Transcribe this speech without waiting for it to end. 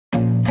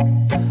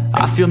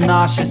I feel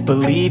nauseous,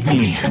 believe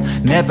me.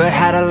 Never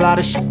had a lot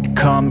of shit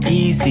come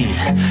easy.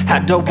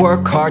 Had to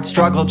work hard,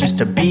 struggle just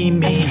to be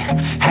me.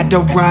 Had to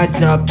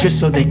rise up just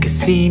so they could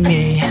see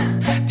me.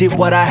 Did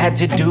what I had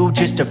to do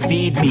just to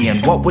feed me,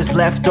 and what was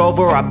left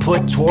over I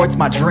put towards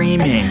my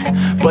dreaming.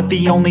 But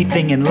the only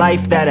thing in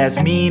life that has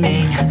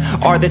meaning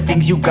are the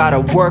things you gotta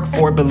work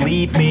for,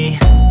 believe me.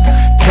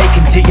 Take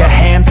into your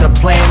hands a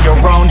plan, your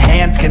own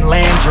hands can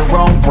land your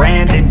own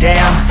brand. And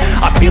damn,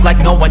 I feel like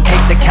no one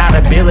takes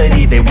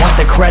accountability. They want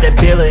the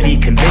credibility,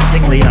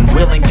 convincingly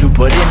unwilling to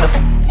put in the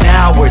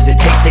hours it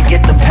takes to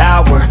get some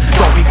power.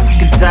 Don't be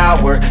f***ing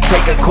sour,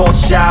 take a cold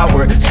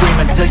shower. Scream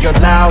until you're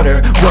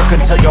louder, work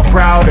until you're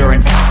prouder.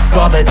 And f***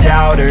 all the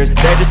doubters,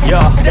 they're just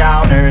your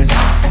downers.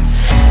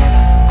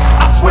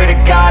 I swear to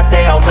God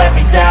they all let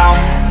me down.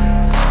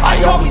 I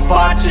always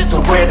fought just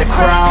to wear the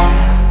crown.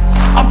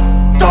 I'm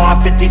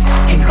off at these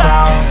fucking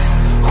clowns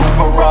who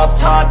were all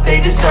taught they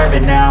deserve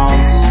an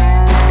ounce.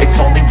 It's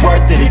only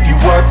worth it if you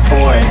work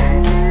for it.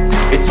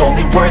 It's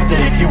only worth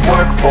it if you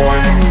work for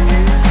it.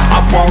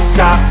 I won't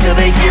stop till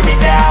they hear me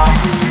now.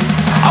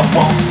 I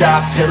won't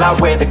stop till I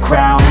wear the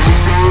crown.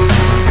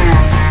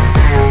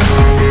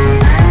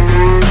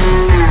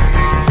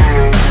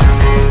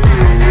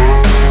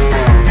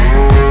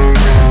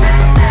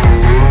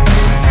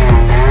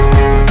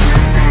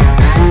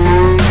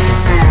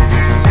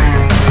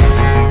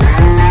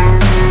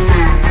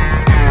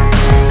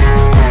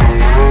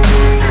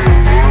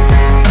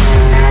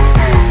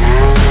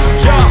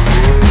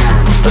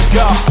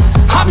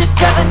 I'm just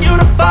telling you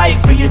to fight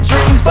for your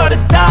dreams, but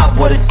it's not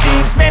what it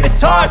seems. Man, it's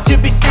hard to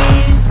be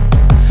seen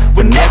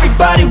when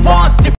everybody wants to